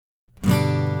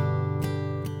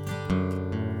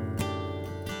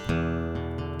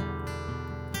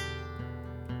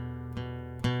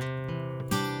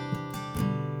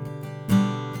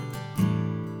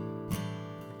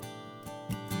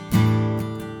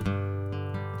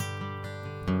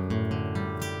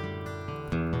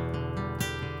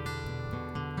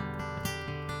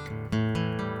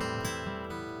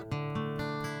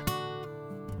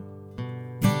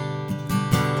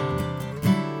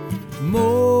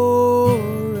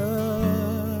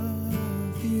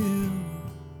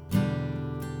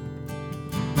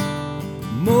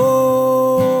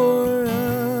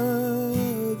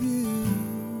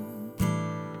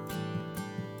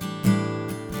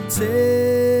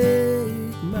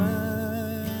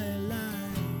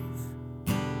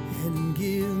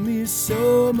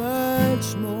so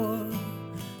much more,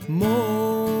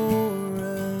 more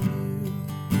of you,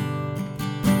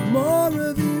 more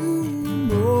of you,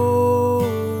 more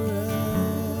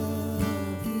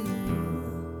of you,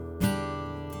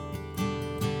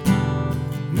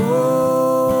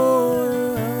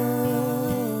 more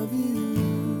of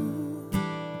you.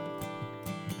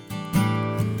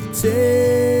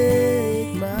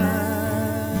 Take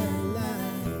my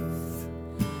life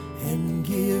and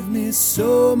give me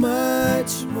so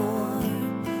much more,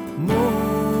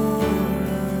 more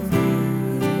of you.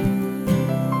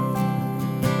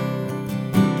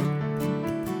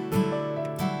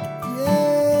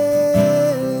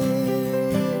 Yeah,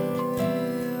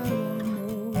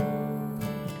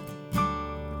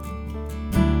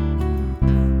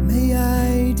 may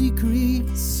I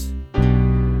decrease,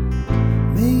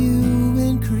 may you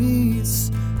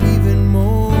increase even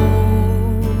more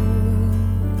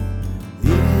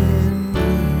in me.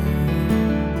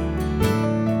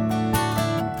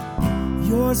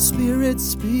 Your spirit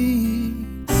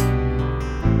speaks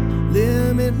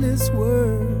limitless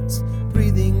words,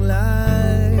 breathing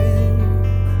life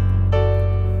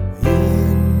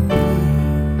in me.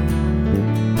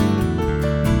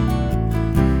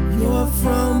 You're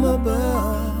from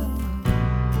above,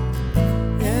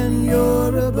 and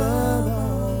you're above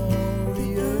all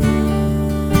the earth.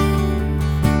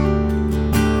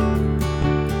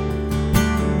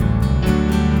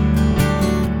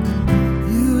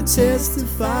 You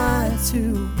testify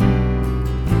to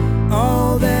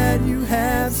all that you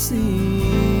have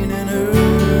seen and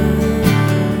heard.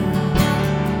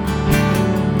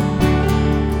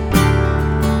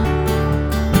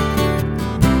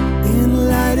 In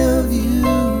light of you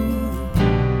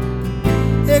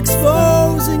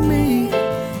exposing me,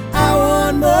 I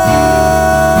want more.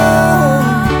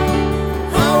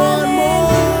 I want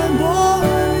more, more,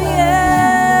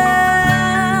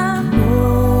 Yeah.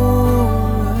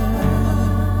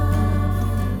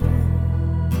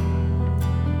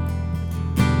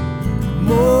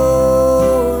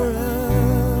 more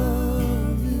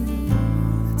of you.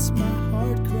 That's my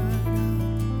heart cry now.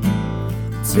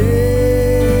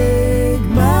 Take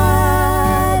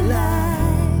my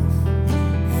life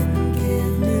and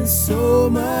give me so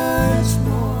much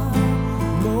more,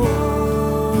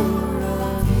 more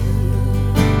of you,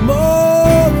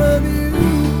 more of you,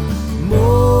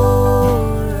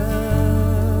 more of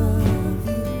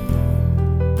you,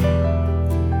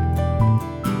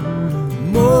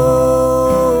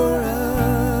 more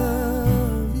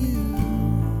of you.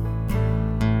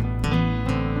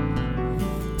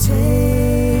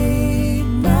 Take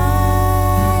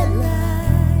my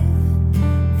life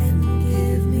and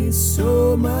give me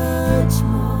so much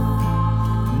more,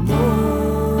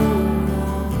 more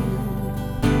of you.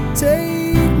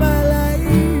 Take my life,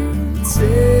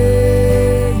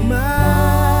 take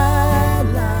my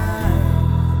life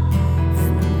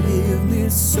and give me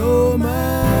so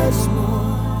much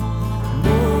more,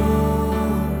 more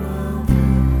of you.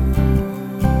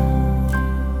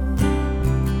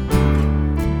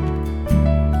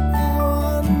 I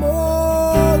want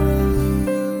more of you,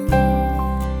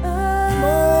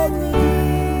 more of you.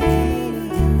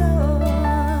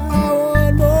 I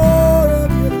want more of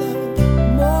your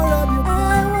love, more of your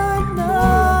power.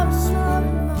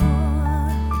 All I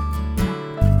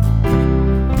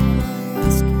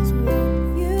ask is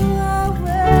one,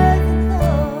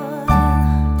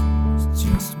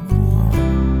 just more.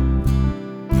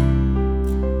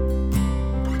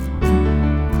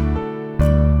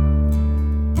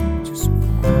 Just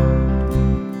more.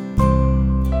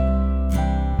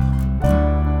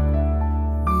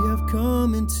 We have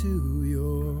come into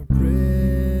your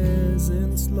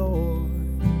presence, Lord,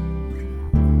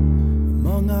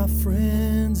 among our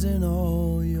friends and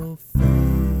all your family,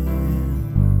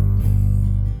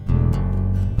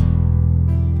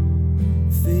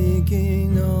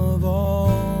 thinking of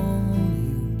all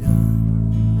you've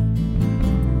done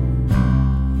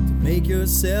to make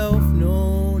yourself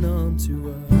known unto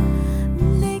us.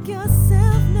 Make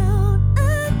yourself known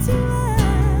unto us.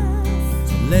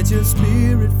 Let your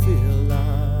spirit fill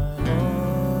our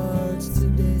hearts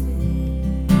today,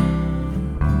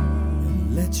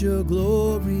 and let your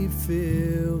glory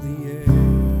fill the air.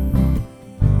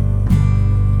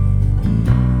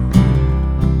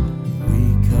 We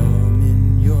come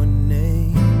in your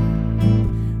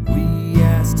name, we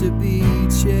ask to be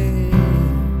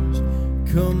changed.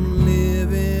 Come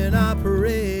live in our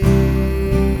parade. Live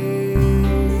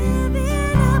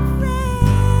in our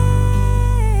praise.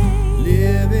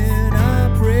 Live in our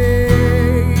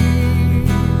praise,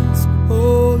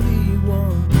 Holy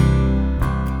One.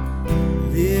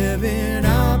 Live in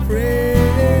our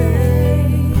praise.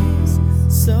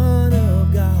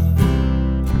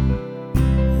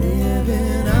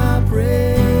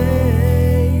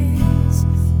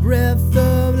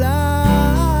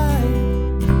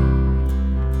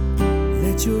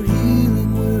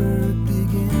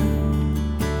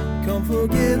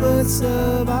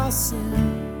 our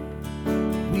sin.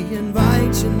 We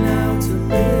invite you now to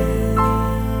live.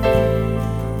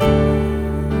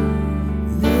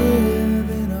 Live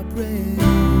in our praise.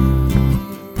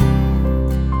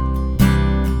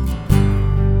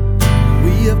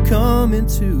 We have come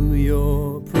into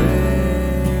your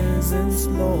presence,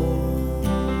 Lord,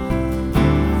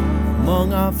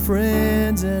 among our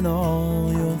friends and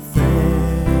all your family,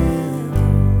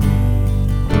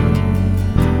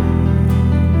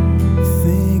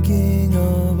 thinking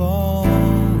of all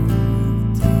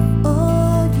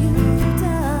you've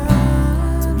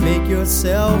done. to make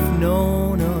yourself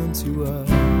known unto us.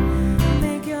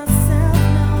 Make yourself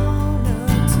known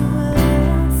unto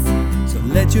us. So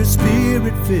let your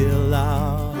spirit fill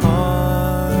our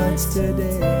hearts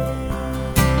today.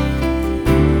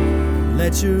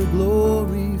 Let your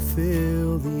glory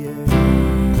fill the air.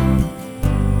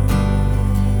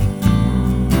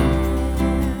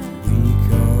 We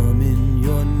come in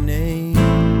your name.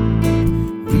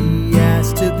 We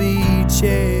ask to be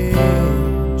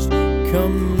changed.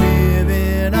 Come live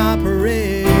in our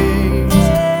praise.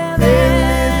 Live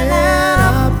in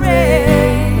our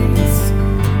praise.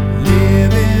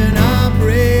 Live in our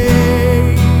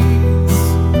praise.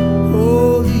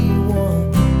 Holy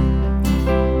One,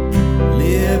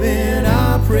 live in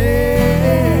our praise.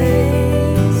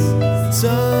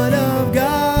 Son of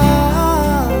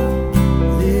God,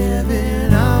 live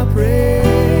in our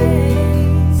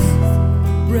praise.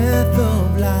 Breath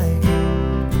of life,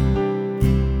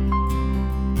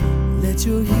 let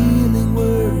your healing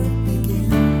work begin.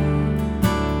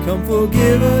 Come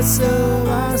forgive us of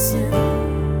our sin.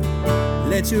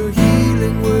 Let your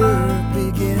healing work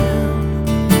begin.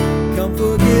 Come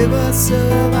forgive us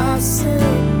of our sin.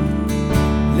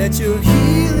 Let your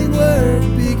healing work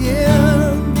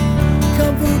begin.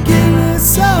 Come forgive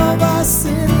us of our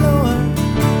sin, Lord.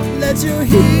 Let your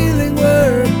healing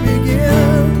work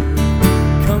begin.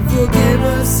 Come forgive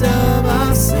us of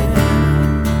our sin.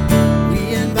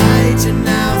 We invite you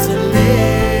now to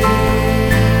live.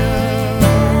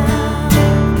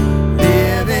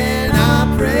 Live in our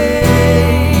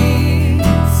praise.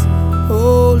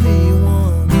 Holy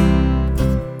One,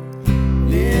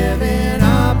 live in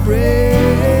our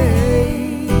praise.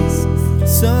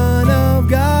 Son of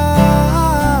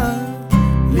God,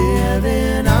 live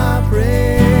in our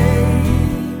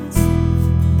praise.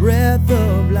 Breath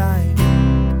of life,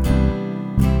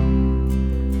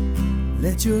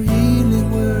 let your healing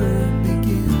work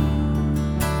begin.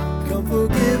 Come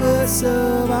forgive us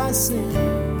of our sin.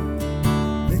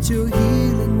 Let your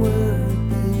healing work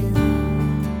begin.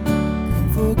 Come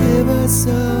forgive us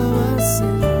of our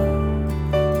sin.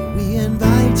 We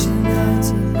invite you now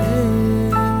to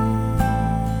live.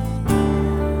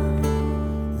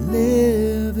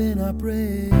 Live in our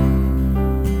praise.